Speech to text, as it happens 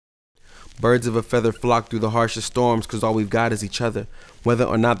Birds of a feather flock through the harshest storms, cause all we've got is each other. Whether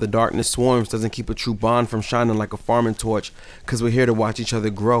or not the darkness swarms doesn't keep a true bond from shining like a farming torch, cause we're here to watch each other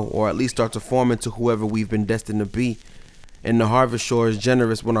grow, or at least start to form into whoever we've been destined to be. And the harvest shore is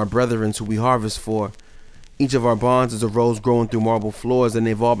generous when our brethren's who we harvest for. Each of our bonds is a rose growing through marble floors, and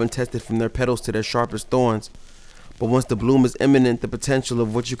they've all been tested from their petals to their sharpest thorns. But once the bloom is imminent, the potential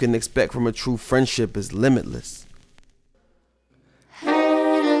of what you can expect from a true friendship is limitless.